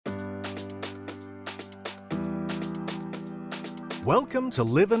Welcome to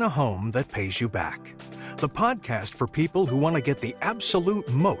Live in a Home That Pays You Back, the podcast for people who want to get the absolute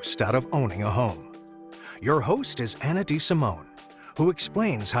most out of owning a home. Your host is Anna DeSimone, who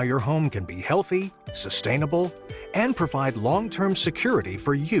explains how your home can be healthy, sustainable, and provide long-term security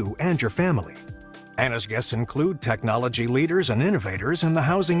for you and your family. Anna's guests include technology leaders and innovators in the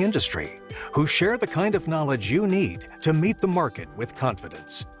housing industry who share the kind of knowledge you need to meet the market with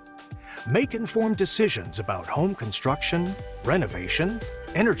confidence. Make informed decisions about home construction, renovation,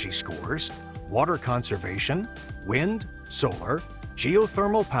 energy scores, water conservation, wind, solar,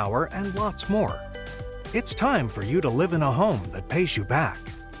 geothermal power, and lots more. It's time for you to live in a home that pays you back.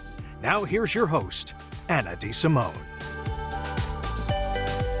 Now here's your host, Anna DeSimone.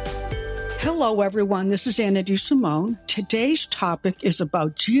 Hello, everyone. This is Anna DeSimone. Today's topic is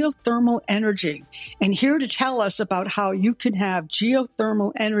about geothermal energy. And here to tell us about how you can have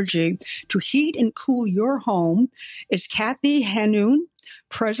geothermal energy to heat and cool your home is Kathy Hanoun,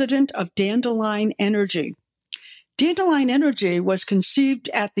 president of Dandelion Energy. Dandelion Energy was conceived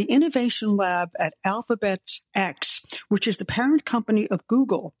at the Innovation Lab at Alphabet X, which is the parent company of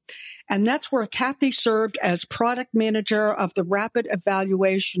Google. And that's where Kathy served as product manager of the rapid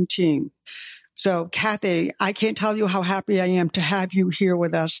evaluation team. So, Kathy, I can't tell you how happy I am to have you here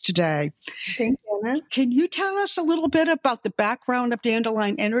with us today. Thanks, Anna. Can you tell us a little bit about the background of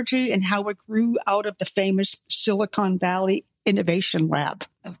Dandelion Energy and how it grew out of the famous Silicon Valley Innovation Lab?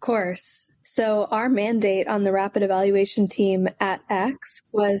 Of course. So our mandate on the rapid evaluation team at X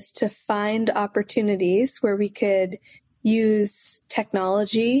was to find opportunities where we could use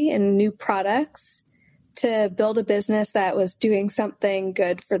technology and new products to build a business that was doing something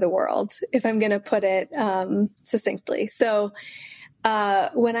good for the world, if I'm going to put it succinctly. So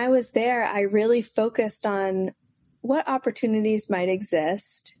when I was there, I really focused on what opportunities might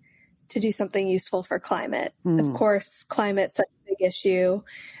exist to do something useful for climate. Of course, climate's such a big issue.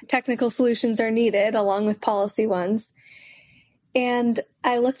 Technical solutions are needed along with policy ones. And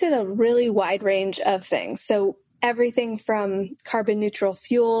I looked at a really wide range of things. So everything from carbon neutral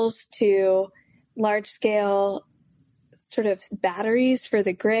fuels to large scale sort of batteries for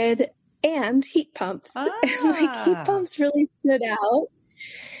the grid and heat pumps. Like heat pumps really stood out.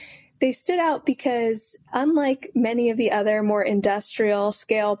 They stood out because unlike many of the other more industrial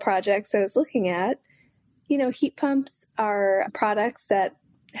scale projects I was looking at, heat pumps are products that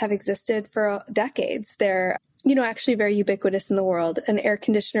have existed for decades. They're, actually very ubiquitous in the world. An air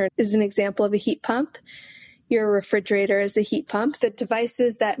conditioner is an example of a heat pump. Your refrigerator is a heat pump, the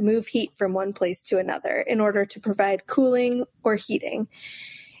devices that move heat from one place to another in order to provide cooling or heating.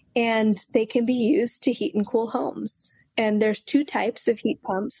 And they can be used to heat and cool homes. And there's two types of heat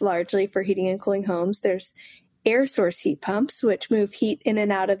pumps largely for heating and cooling homes. There's air source heat pumps, which move heat in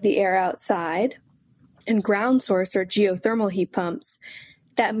and out of the air outside, and ground source or geothermal heat pumps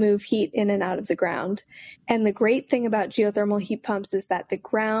that move heat in and out of the ground. And the great thing about geothermal heat pumps is that the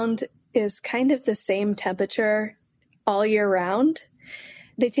ground is kind of the same temperature all year round.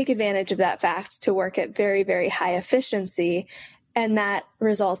 They take advantage of that fact to work at very, very high efficiency. And that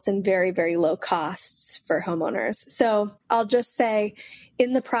results in very, very low costs for homeowners. So I'll just say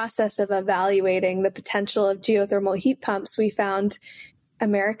in the process of evaluating the potential of geothermal heat pumps, we found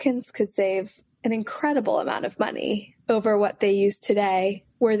Americans could save an incredible amount of money over what they use today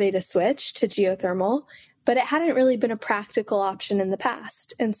were they to switch to geothermal. But it hadn't really been a practical option in the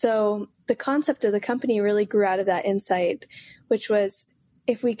past. And so the concept of the company really grew out of that insight, which was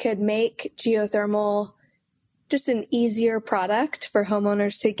if we could make geothermal just an easier product for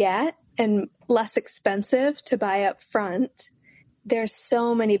homeowners to get and less expensive to buy up front, there's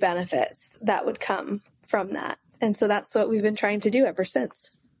so many benefits that would come from that. And so that's what we've been trying to do ever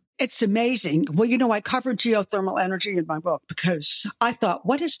since. It's amazing. Well, I covered geothermal energy in my book because I thought,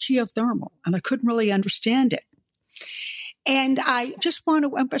 what is geothermal? And I couldn't really understand it. And I just want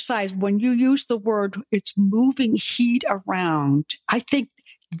to emphasize when you use the word, it's moving heat around, I think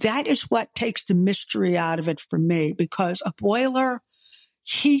that is what takes the mystery out of it for me, because a boiler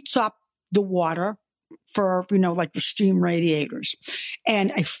heats up the water for, like the steam radiators,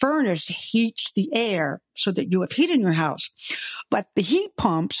 and a furnace heats the air so that you have heat in your house. But the heat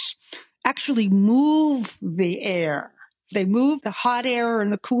pumps actually move the air. They move the hot air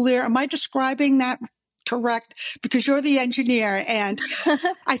and the cool air. Am I describing that correct? Because you're the engineer, and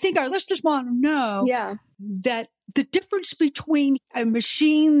I think our listeners want to know that the difference between a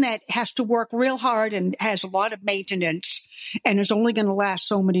machine that has to work real hard and has a lot of maintenance and is only going to last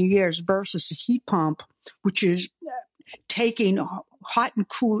so many years versus a heat pump, which is taking hot and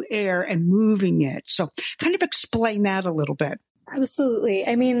cool air and moving it. So kind of explain that a little bit. Absolutely.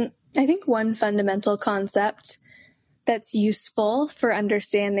 I mean, I think one fundamental concept that's useful for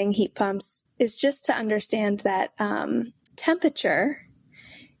understanding heat pumps is just to understand that temperature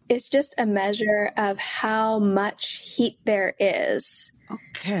is just a measure of how much heat there is.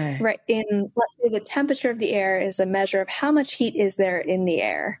 Okay. Right. Let's say the temperature of the air is a measure of how much heat is there in the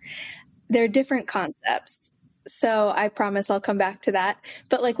air. They're different concepts. So I promise I'll come back to that.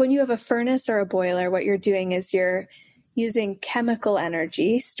 But like when you have a furnace or a boiler, what you're doing is you're using chemical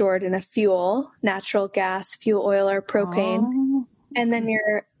energy stored in a fuel, natural gas, fuel oil, or propane. Oh. And then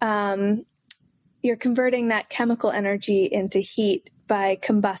you're converting that chemical energy into heat by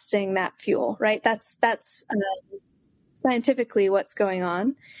combusting that fuel, right? That's scientifically what's going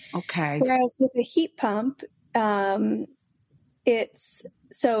on. Okay. Whereas with a heat pump,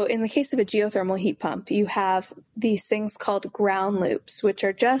 so in the case of a geothermal heat pump, you have these things called ground loops, which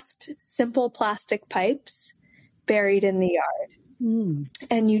are just simple plastic pipes buried in the yard.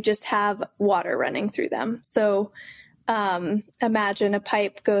 And you just have water running through them. So imagine a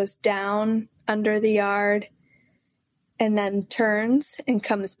pipe goes down under the yard and then turns and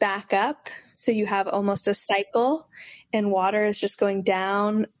comes back up. So you have almost a cycle, and water is just going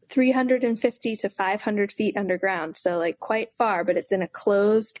down 350 to 500 feet underground. So like quite far, but it's in a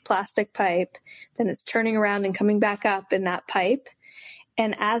closed plastic pipe. Then it's turning around and coming back up in that pipe.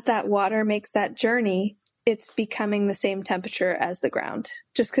 And as that water makes that journey, it's becoming the same temperature as the ground,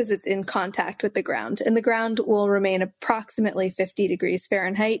 just because it's in contact with the ground. And the ground will remain approximately 50 degrees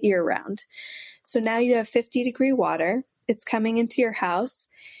Fahrenheit year round. So now you have 50-degree water. It's coming into your house,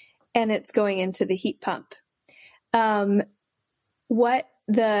 and it's going into the heat pump. What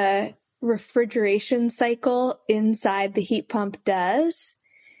the refrigeration cycle inside the heat pump does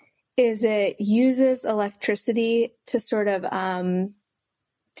is it uses electricity to sort of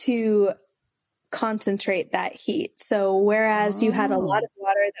to concentrate that heat. So whereas you had a lot of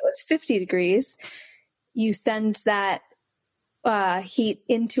water that was 50 degrees, you send that heat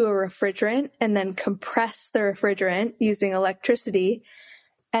into a refrigerant and then compress the refrigerant using electricity.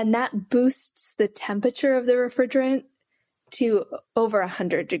 And that boosts the temperature of the refrigerant to over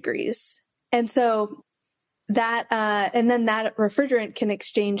 100 degrees. And so that, and then that refrigerant can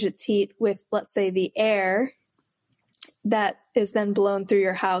exchange its heat with, let's say, the air that is then blown through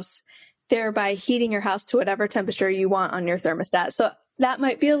your house, thereby heating your house to whatever temperature you want on your thermostat. So that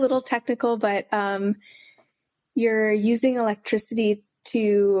might be a little technical, but you're using electricity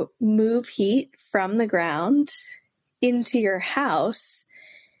to move heat from the ground into your house.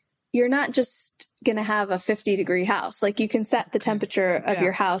 You're not just going to have a 50-degree house. Like you can set the temperature of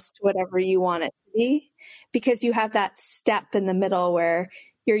your house to whatever you want it to be, because you have that step in the middle where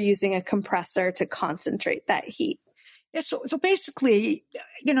you're using a compressor to concentrate that heat. Yeah, so basically,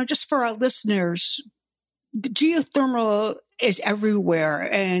 just for our listeners, the geothermal is everywhere,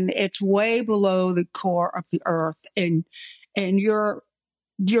 and it's way below the core of the earth, and you're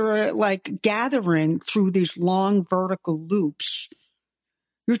like gathering through these long vertical loops.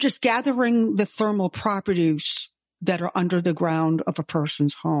 You're just gathering the thermal properties that are under the ground of a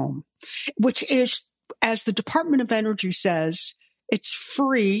person's home, which is, as the Department of Energy says, it's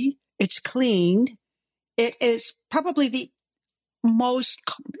free, it's clean. It is probably the most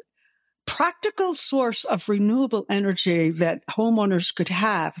practical source of renewable energy that homeowners could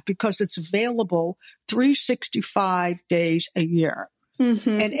have, because it's available 365 days a year.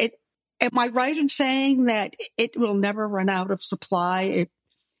 Mm-hmm. And am I right in saying that it will never run out of supply?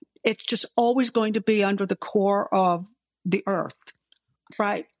 It's just always going to be under the core of the earth,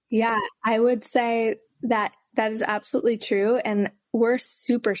 right? Yeah, I would say that is absolutely true. And we're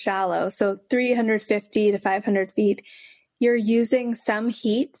super shallow. So 350 to 500 feet, you're using some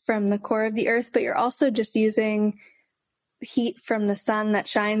heat from the core of the earth, but you're also just using heat from the sun that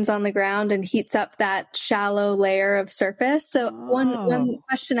shines on the ground and heats up that shallow layer of surface. So one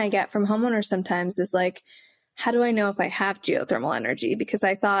question I get from homeowners sometimes is like, how do I know if I have geothermal energy? Because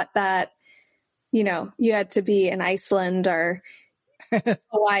I thought that, you had to be in Iceland or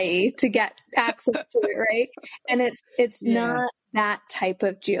Hawaii to get access to it, right? And it's not that type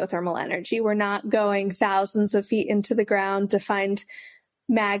of geothermal energy. We're not going thousands of feet into the ground to find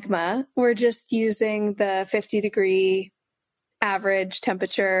magma. We're just using the 50-degree average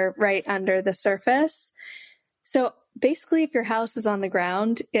temperature right under the surface. So basically, if your house is on the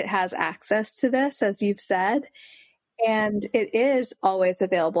ground, it has access to this, as you've said, and it is always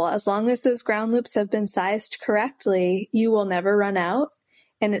available. As long as those ground loops have been sized correctly, you will never run out,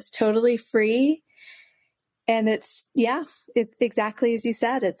 and it's totally free. And it's exactly as you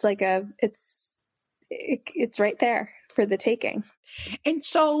said. It's like it's right there for the taking. And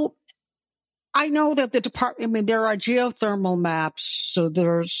so I know that there are geothermal maps, so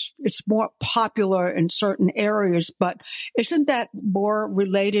it's more popular in certain areas, but isn't that more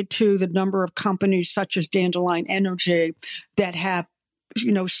related to the number of companies such as Dandelion Energy that have,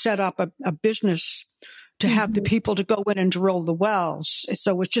 set up a business to have the people to go in and drill the wells?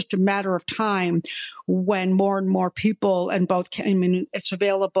 So it's just a matter of time when more and more people it's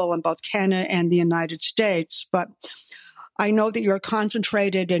available in both Canada and the United States, but I know that you're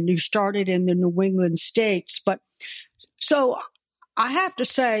concentrated and you started in the New England states, but so I have to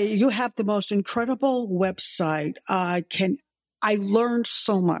say you have the most incredible website. I learned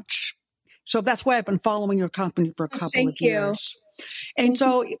so much. So that's why I've been following your company for a couple of years. And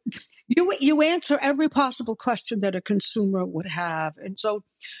so you answer every possible question that a consumer would have. And so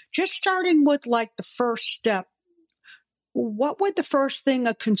just starting with like the first step, what would the first thing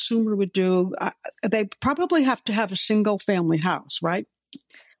a consumer would do? They probably have to have a single family house, right?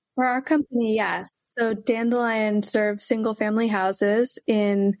 For our company, yes. So Dandelion serves single family houses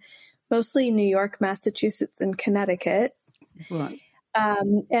in mostly New York, Massachusetts, and Connecticut. Right.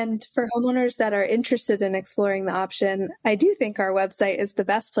 And for homeowners that are interested in exploring the option, I do think our website is the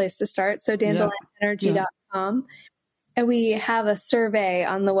best place to start. So dandelionenergy.com. And we have a survey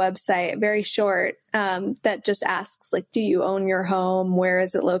on the website, very short, that just asks, like, do you own your home? Where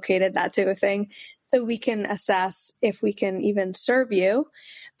is it located? That type of thing. So we can assess if we can even serve you.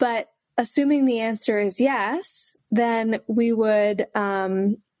 But assuming the answer is yes, then we would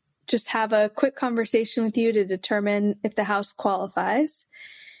just have a quick conversation with you to determine if the house qualifies,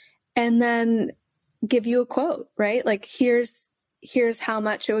 and then give you a quote, right? Like, here's how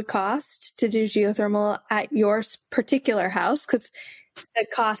much it would cost to do geothermal at your particular house, because the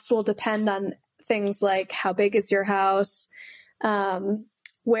cost will depend on things like how big is your house,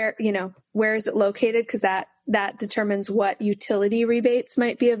 where is it located, because that determines what utility rebates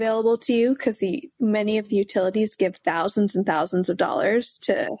might be available to you, because many of the utilities give thousands and thousands of dollars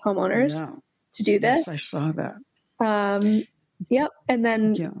to homeowners to do this. Yes, I saw that. Yep. And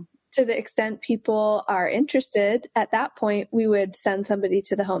then to the extent people are interested, at that point, we would send somebody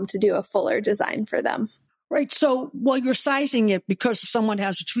to the home to do a fuller design for them. Right. So while you're sizing it, because if someone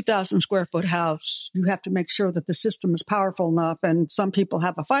has a 2,000 square foot house, you have to make sure that the system is powerful enough. And some people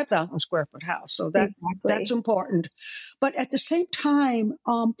have a 5,000 square foot house. So that's important. But at the same time,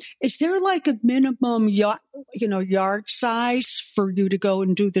 is there like a minimum yard size for you to go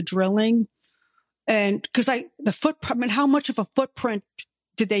and do the drilling? And because the footprint, how much of a footprint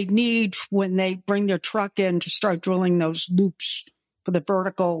do they need when they bring their truck in to start drilling those loops for the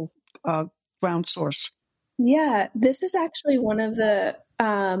vertical ground source? Yeah, this is actually one of the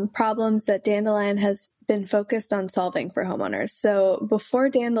problems that Dandelion has been focused on solving for homeowners. So before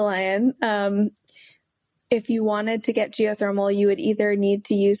Dandelion, if you wanted to get geothermal, you would either need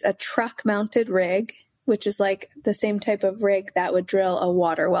to use a truck-mounted rig, which is like the same type of rig that would drill a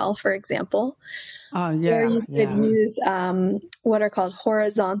water well, for example. Or you could use what are called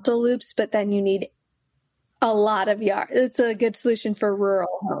horizontal loops, but then you need a lot of yard. It's a good solution for rural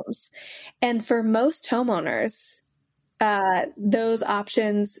homes. And for most homeowners, those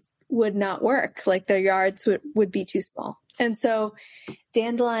options would not work. Like, their yards would be too small. And so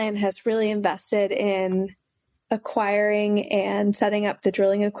Dandelion has really invested in acquiring and setting up the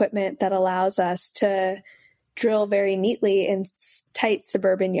drilling equipment that allows us to drill very neatly in tight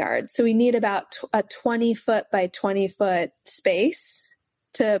suburban yards. So we need about a 20 foot by 20 foot space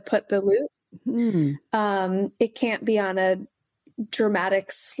to put the loop. It can't be on a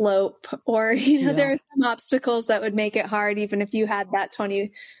dramatic slope, or there are some obstacles that would make it hard even if you had that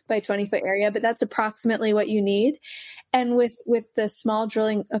 20 by 20 foot area, but that's approximately what you need. And with the small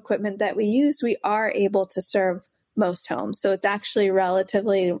drilling equipment that we use, we are able to serve most homes. So it's actually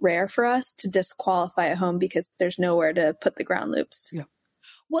relatively rare for us to disqualify a home because there's nowhere to put the ground loops. Yeah.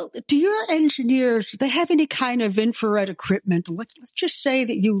 Well, do your engineers, do they have any kind of infrared equipment? Let's just say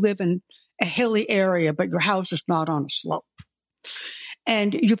that you live in a hilly area, but your house is not on a slope.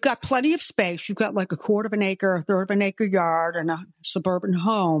 And you've got plenty of space. You've got like a quarter of an acre, a third of an acre yard and a suburban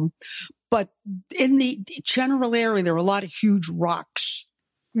home. But in the general area, there are a lot of huge rocks.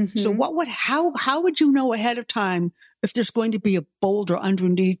 Mm-hmm. So how would you know ahead of time if there's going to be a boulder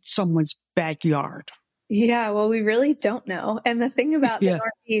underneath someone's backyard? Yeah, well, we really don't know. And the thing about the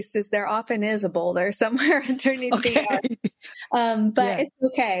Northeast is there often is a boulder somewhere underneath the yard. But it's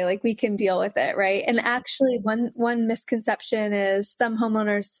okay. Like, we can deal with it, right? And actually, one misconception is some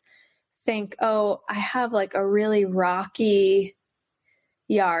homeowners think, oh, I have like a really rocky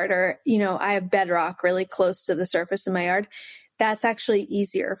yard, or, I have bedrock really close to the surface of my yard. That's actually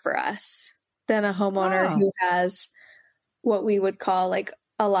easier for us than a homeowner who has what we would call like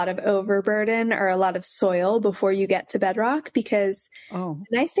a lot of overburden or a lot of soil before you get to bedrock, because the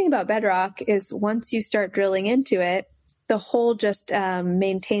nice thing about bedrock is once you start drilling into it, the hole just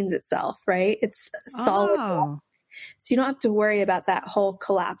maintains itself, right? It's solid. Oh. So you don't have to worry about that hole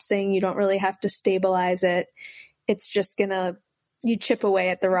collapsing. You don't really have to stabilize it. It's just you chip away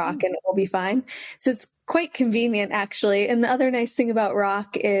at the rock and it will be fine. So it's quite convenient, actually. And the other nice thing about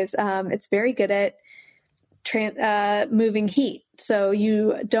rock is it's very good at moving heat. So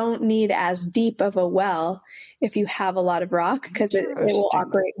you don't need as deep of a well if you have a lot of rock, because it will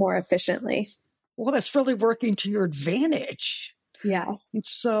operate more efficiently. Well, that's really working to your advantage. Yes. And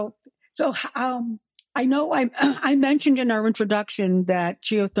so I know I mentioned in our introduction that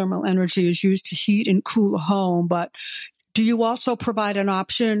geothermal energy is used to heat and cool a home, but do you also provide an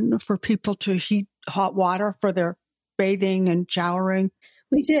option for people to heat hot water for their bathing and showering?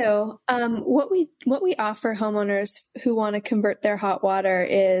 We do. What we offer homeowners who want to convert their hot water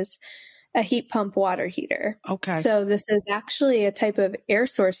is a heat pump water heater. Okay. So this is actually a type of air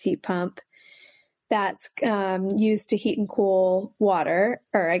source heat pump that's used to heat and cool water,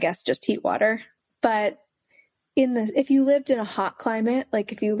 or I guess just heat water. But if you lived in a hot climate,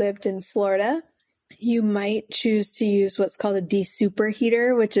 like if you lived in Florida, you might choose to use what's called a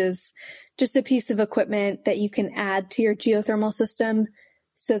desuperheater, which is just a piece of equipment that you can add to your geothermal system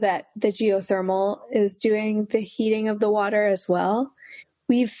so that the geothermal is doing the heating of the water as well.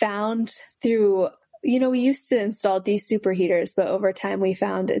 We've found we used to install desuperheaters, but over time we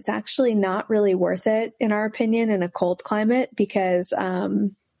found it's actually not really worth it, in our opinion, in a cold climate, because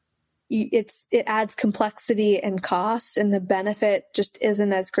it adds complexity and cost, and the benefit just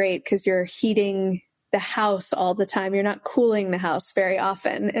isn't as great because you're heating the house all the time. You're not cooling the house very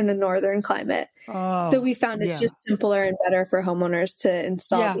often in a northern climate. So we found it's just simpler and better for homeowners to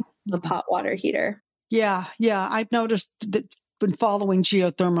install the hot water heater. Yeah. I've noticed that, been following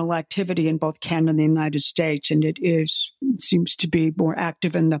geothermal activity in both Canada and the United States, and it seems to be more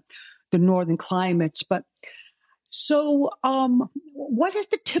active in the northern climates. But so, what is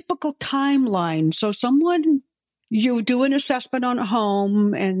the typical timeline? So you do an assessment on a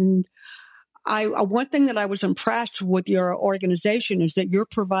home, and one thing that I was impressed with your organization is that you're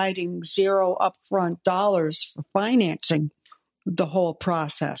providing zero upfront dollars for financing the whole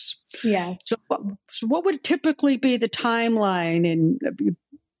process. Yes. So what would typically be the timeline, and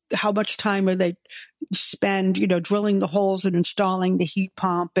how much time are they spend, drilling the holes and installing the heat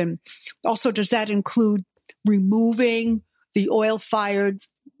pump? And also, does that include removing the oil-fired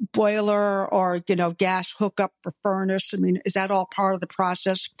boiler or, gas hookup for furnace? I mean, is that all part of the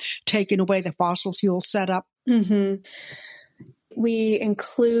process, taking away the fossil fuel setup? Mm-hmm. We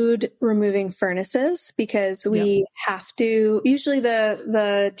include removing furnaces because we have to. Usually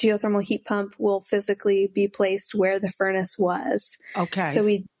the geothermal heat pump will physically be placed where the furnace was. Okay. So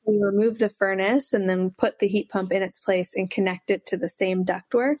we remove the furnace and then put the heat pump in its place and connect it to the same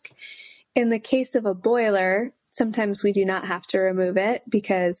ductwork. In the case of a boiler, sometimes we do not have to remove it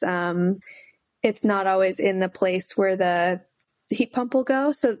because it's not always in the place where the heat pump will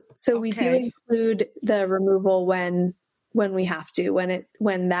go. So we do include the removal when we have to,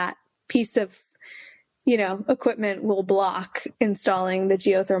 when that piece of, equipment will block installing the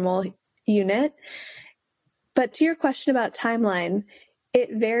geothermal unit. But to your question about timeline,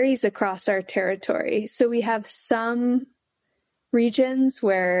 it varies across our territory. So we have some regions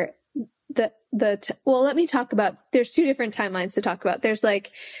where let me talk about, there's two different timelines to talk about. There's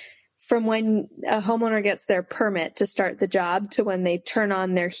from when a homeowner gets their permit to start the job to when they turn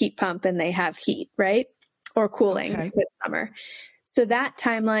on their heat pump and they have heat, right? Or cooling with summer. So that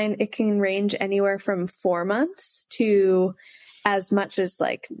timeline, it can range anywhere from 4 months to as much as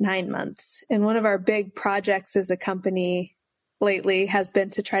 9 months. And one of our big projects as a company lately has been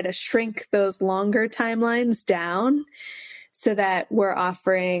to try to shrink those longer timelines down so that we're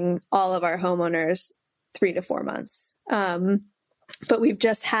offering all of our homeowners 3 to 4 months. But we've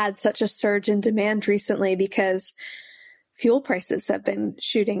just had such a surge in demand recently because fuel prices have been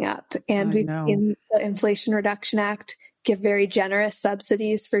shooting up, and we've seen the Inflation Reduction Act give very generous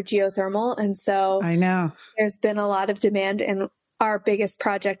subsidies for geothermal. And so I know there's been a lot of demand, and our biggest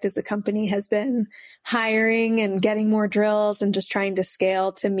project as a company has been hiring and getting more drills and just trying to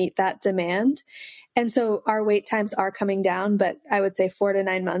scale to meet that demand. And so our wait times are coming down, but I would say 4 to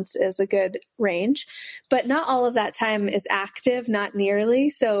 9 months is a good range. But not all of that time is active, not nearly.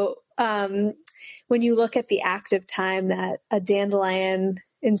 So when you look at the active time that a Dandelion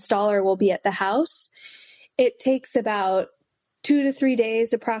installer will be at the house, it takes about 2 to 3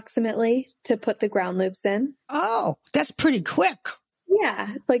 days approximately to put the ground loops in. Oh, that's pretty quick.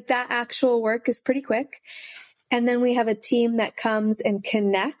 Yeah, that actual work is pretty quick. And then we have a team that comes and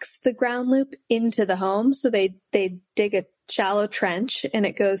connects the ground loop into the home. So they dig a shallow trench and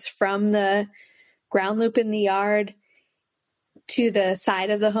it goes from the ground loop in the yard to the side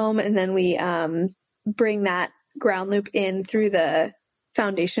of the home. And then we bring that ground loop in through the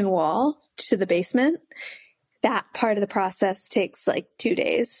foundation wall to the basement. That part of the process takes like 2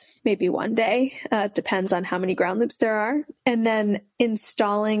 days, maybe 1 day. Depends on how many ground loops there are. And then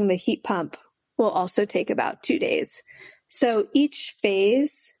installing the heat pump will also take about 2 days. So each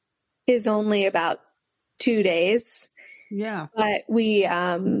phase is only about 2 days. Yeah. But we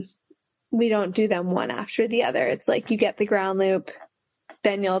don't do them one after the other. It's like you get the ground loop,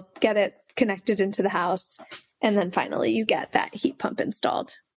 then you'll get it connected into the house, and then finally you get that heat pump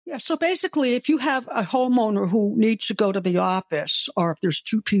installed. Yeah. So basically, if you have a homeowner who needs to go to the office, or if there's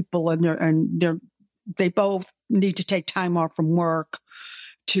two people and they both need to take time off from work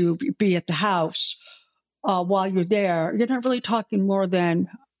to be at the house while you're there, you're not really talking more than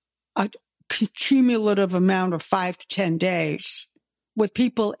a cumulative amount of 5 to 10 days with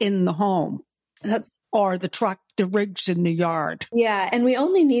people in the home. Or the truck, the rigs in the yard. Yeah. And we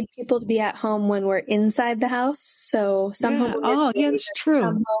only need people to be at home when we're inside the house. So some homeowners that's true.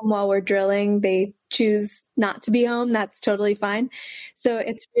 come home while we're drilling. They choose not to be home. That's totally fine. So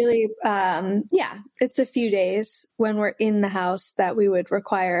it's really, it's a few days when we're in the house that we would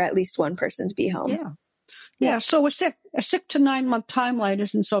require at least one person to be home. Yeah. So a 6 to 9 month timeline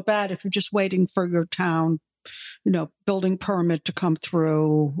isn't so bad if you're just waiting for your town, building permit to come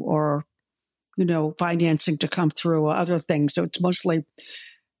through, or financing to come through, or other things. So it's mostly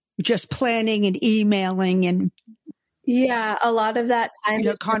just planning and emailing and a lot of that time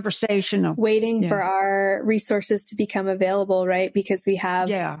is conversation, waiting for our resources to become available, right? Because we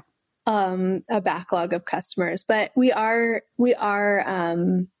have a backlog of customers. But we are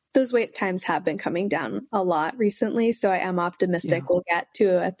those wait times have been coming down a lot recently. So I am optimistic we'll get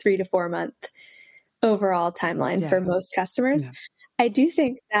to a 3 to 4 month overall timeline for most customers. Yeah. I do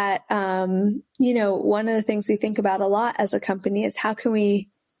think that, one of the things we think about a lot as a company is how can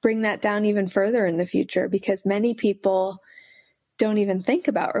we bring that down even further in the future? Because many people don't even think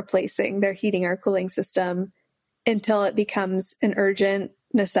about replacing their heating or cooling system until it becomes an urgent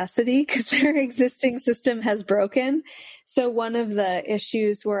necessity because their existing system has broken. So one of the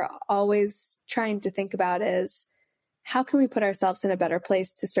issues we're always trying to think about is how can we put ourselves in a better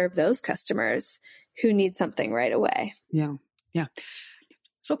place to serve those customers who need something right away? Yeah. Yeah.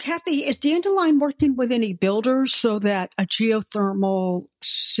 So Kathy, is Dandelion working with any builders so that a geothermal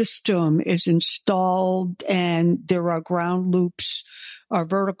system is installed and there are ground loops or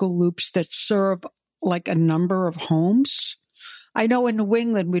vertical loops that serve like a number of homes? I know in New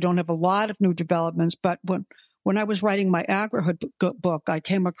England, we don't have a lot of new developments, but when I was writing my agrihood book, I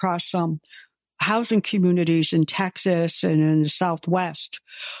came across some housing communities in Texas and in the Southwest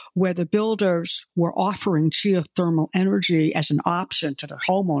where the builders were offering geothermal energy as an option to their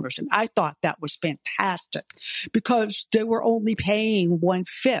homeowners. And I thought that was fantastic because they were only paying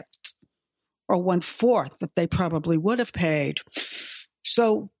 1/5 or 1/4 that they probably would have paid.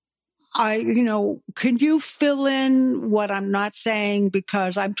 So can you fill in what I'm not saying?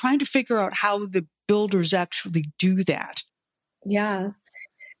 Because I'm trying to figure out how the builders actually do that. Yeah.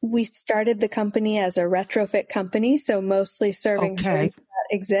 We started the company as a retrofit company, so mostly serving homes that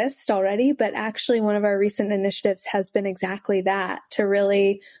exist already. But actually, one of our recent initiatives has been exactly that, to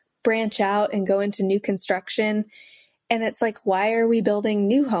really branch out and go into new construction. And it's like, why are we building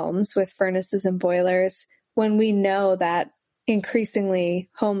new homes with furnaces and boilers when we know that increasingly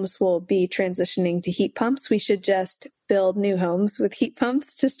homes will be transitioning to heat pumps? We should just build new homes with heat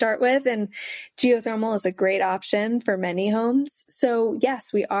pumps to start with. And geothermal is a great option for many homes. So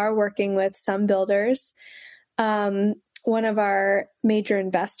yes, we are working with some builders. One of our major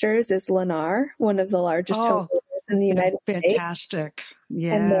investors is Lennar, one of the largest home builders in the United States. Fantastic.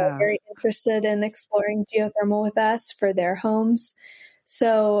 Yeah. And they're very interested in exploring geothermal with us for their homes.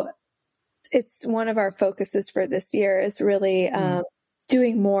 So it's one of our focuses for this year is really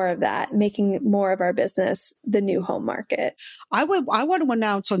doing more of that, making more of our business the new home market. I want to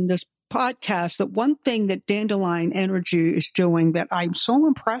announce on this podcast that one thing that Dandelion Energy is doing that I'm so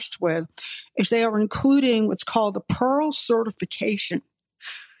impressed with is they are including what's called the Pearl certification.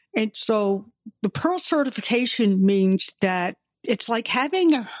 And so the Pearl certification means that it's like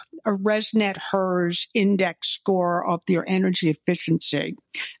having a ResNet HERS index score of your energy efficiency.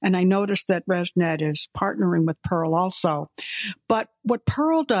 And I noticed that ResNet is partnering with Pearl also. But what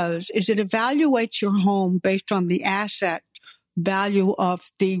Pearl does is it evaluates your home based on the asset value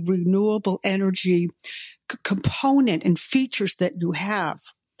of the renewable energy component and features that you have.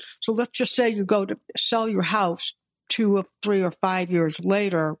 So let's just say you go to sell your house 2 or 3 or 5 years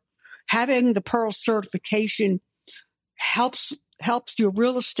later. Having the Pearl certification helps your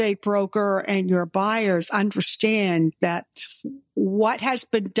real estate broker and your buyers understand that what has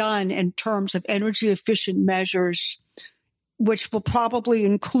been done in terms of energy efficient measures, which will probably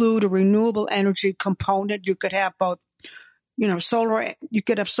include a renewable energy component. You could have both, you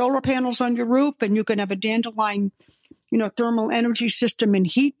could have solar panels on your roof, and you can have a dandelion, thermal energy system and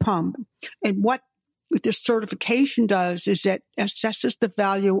heat pump. And what this certification does is that assesses the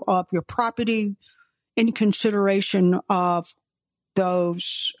value of your property in consideration of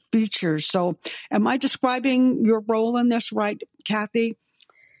those features. So am I describing your role in this right, Kathy?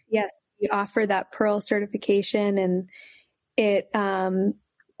 Yes, we offer that Pearl certification, and it,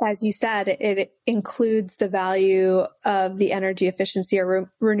 as you said, it includes the value of the energy efficiency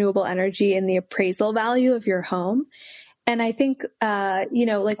or renewable energy in the appraisal value of your home. And I think,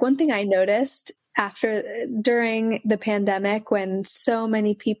 like one thing I noticed during the pandemic, when so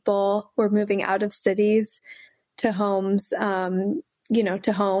many people were moving out of cities to homes,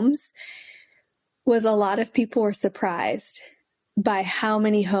 was a lot of people were surprised by how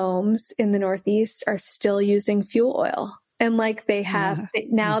many homes in the Northeast are still using fuel oil. And like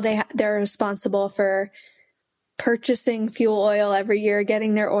they're responsible for purchasing fuel oil every year,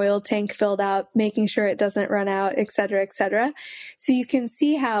 getting their oil tank filled up, making sure it doesn't run out, et cetera, et cetera. So you can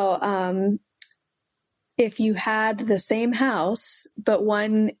see how, if you had the same house, but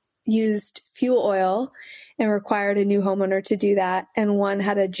one used fuel oil and required a new homeowner to do that, and one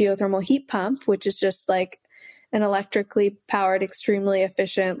had a geothermal heat pump, which is just like an electrically powered, extremely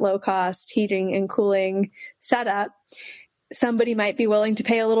efficient, low cost heating and cooling setup, somebody might be willing to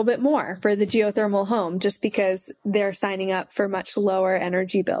pay a little bit more for the geothermal home just because they're signing up for much lower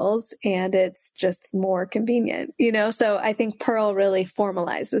energy bills and it's just more convenient, So I think Pearl really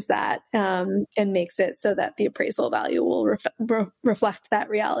formalizes that and makes it so that the appraisal value will reflect that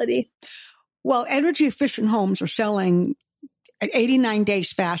reality. Well, energy efficient homes are selling at 89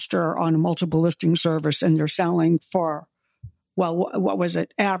 days faster on a multiple listing service, and they're selling for, what was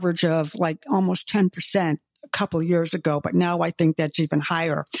it, average of like almost 10% a couple of years ago, but now I think that's even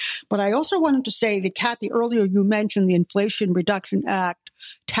higher. But I also wanted to say that, Kathy, earlier you mentioned the Inflation Reduction Act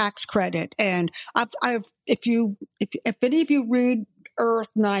tax credit, and if any of you read Earth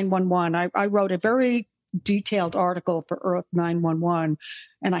 911, I wrote a very detailed article for Earth 911,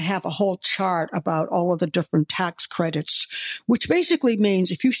 and I have a whole chart about all of the different tax credits, which basically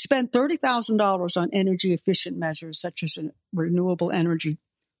means if you spend $30,000 on energy efficient measures such as a renewable energy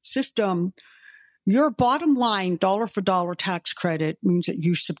system, your bottom line dollar for dollar tax credit means that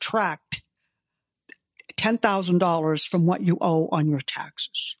you subtract $10,000 from what you owe on your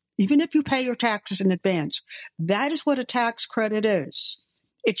taxes. Even if you pay your taxes in advance, that is what a tax credit is.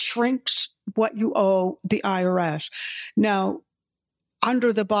 It shrinks what you owe the IRS. Now, when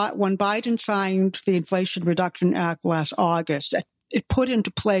Biden signed the Inflation Reduction Act last August, it put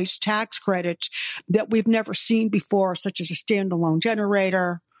into place tax credits that we've never seen before, such as a standalone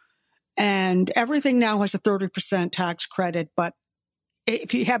generator. And everything now has a 30% tax credit. But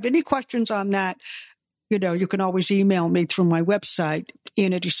if you have any questions on that, you can always email me through my website,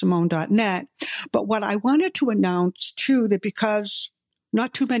 AnnaDeSimone.net. But what I wanted to announce too, that because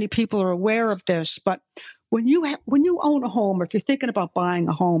not too many people are aware of this, but when you own a home, or if you're thinking about buying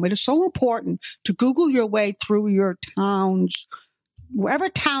a home, it is so important to Google your way through your towns, wherever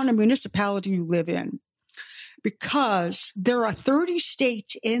town or municipality you live in, because there are 30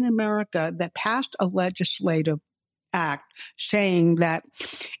 states in America that passed a legislative act saying that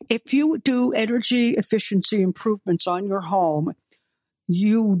if you do energy efficiency improvements on your home,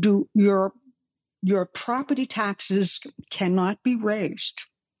 your property taxes cannot be raised.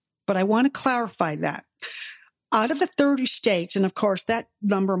 But I want to clarify that. Out of the 30 states, and of course that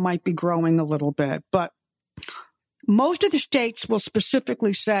number might be growing a little bit, but most of the states will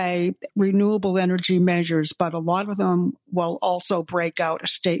specifically say renewable energy measures, but a lot of them will also break out a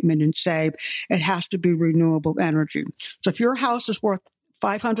statement and say it has to be renewable energy. So if your house is worth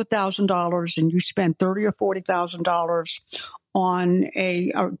 $500,000 and you spend $30,000 or $40,000 on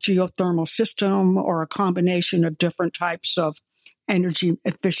a geothermal system or a combination of different types of energy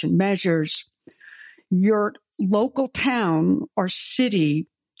efficient measures, your local town or city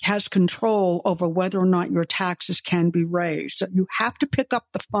has control over whether or not your taxes can be raised. So you have to pick up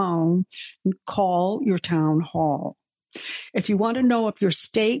the phone and call your town hall. If you want to know if your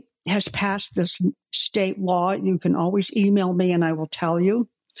state has passed this state law, you can always email me and I will tell you.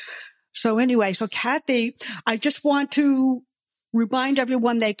 So anyway, Kathy, I just want to remind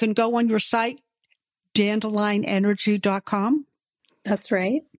everyone they can go on your site, dandelionenergy.com. That's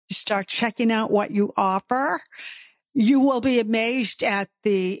right. You start checking out what you offer. You will be amazed at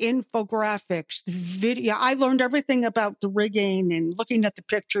the infographics, the video. I learned everything about the rigging and looking at the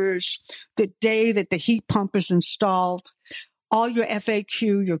pictures the day that the heat pump is installed. All your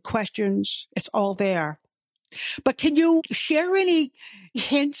FAQ, your questions, it's all there. But can you share any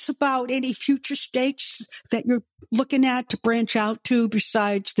hints about any future states that you're looking at to branch out to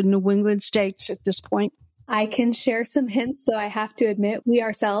besides the New England states at this point? I can share some hints, though I have to admit we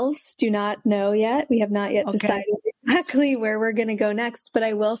ourselves do not know yet. We have not yet decided exactly where we're going to go next. But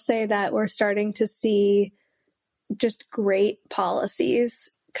I will say that we're starting to see just great policies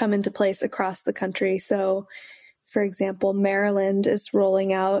come into place across the country. So, for example, Maryland is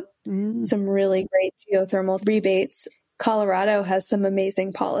rolling out some really great geothermal rebates. Colorado has some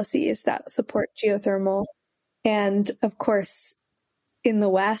amazing policies that support geothermal. And of course, in the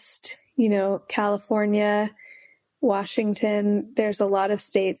West, California, Washington, there's a lot of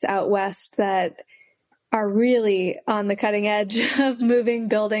states out West that are really on the cutting edge of moving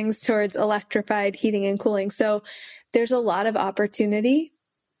buildings towards electrified heating and cooling. So there's a lot of opportunity.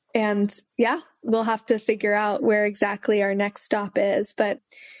 And yeah, we'll have to figure out where exactly our next stop is. But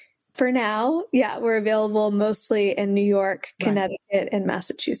for now, yeah, we're available mostly in New York, Connecticut, and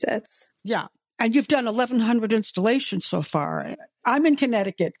Massachusetts. Yeah. And you've done 1,100 installations so far. I'm in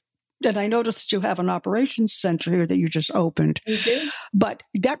Connecticut. And I noticed that you have an operations center here that you just opened. We do. But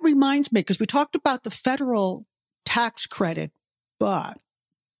that reminds me, because we talked about the federal tax credit, but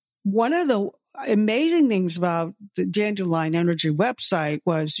one of the amazing things about the Dandelion Energy website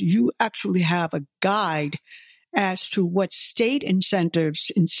was you actually have a guide as to what state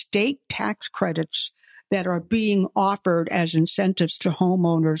incentives and state tax credits that are being offered as incentives to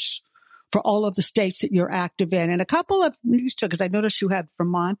homeowners for all of the states that you're active in. And a couple of news too, because I noticed you had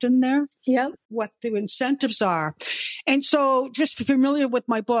Vermont in there. Yep. What the incentives are. And so just familiar with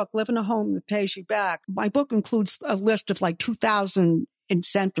my book, Live in a Home That Pays You Back, my book includes a list of like 2,000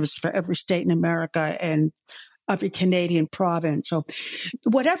 incentives for every state in America and every Canadian province. So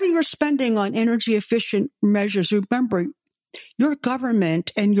whatever you're spending on energy efficient measures, remember, your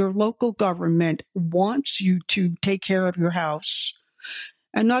government and your local government wants you to take care of your house.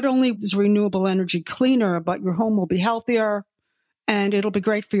 And not only is renewable energy cleaner, but your home will be healthier and it'll be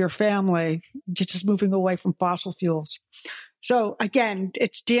great for your family, just moving away from fossil fuels. So again,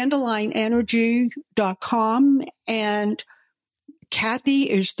 it's dandelionenergy.com, and Kathy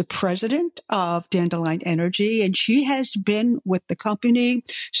is the president of Dandelion Energy, and she has been with the company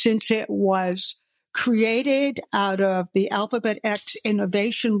since it was created out of the Alphabet X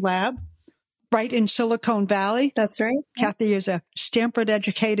Innovation Lab right in Silicon Valley. That's right. Kathy is a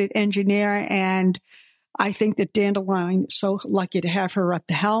Stanford-educated engineer, and I think that Dandelion is so lucky to have her at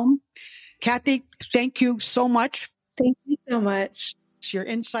the helm. Kathy, thank you so much. Thank you so much. Your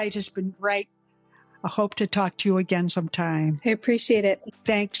insight has been great. I hope to talk to you again sometime. I appreciate it.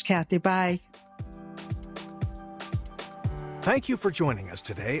 Thanks, Kathy. Bye. Thank you for joining us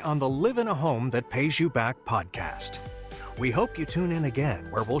today on the Live in a Home That Pays You Back podcast. We hope you tune in again,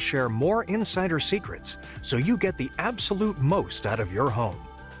 where we'll share more insider secrets so you get the absolute most out of your home.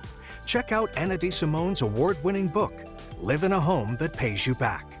 Check out Anna DeSimone's award-winning book, Live in a Home That Pays You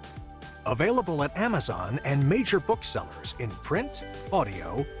Back. Available at Amazon and major booksellers in print,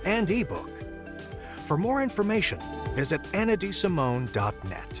 audio, and ebook. For more information, visit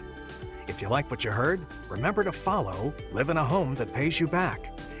annadesimone.net. If you like what you heard, remember to follow Live in a Home That Pays You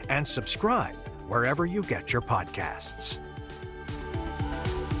Back and subscribe wherever you get your podcasts.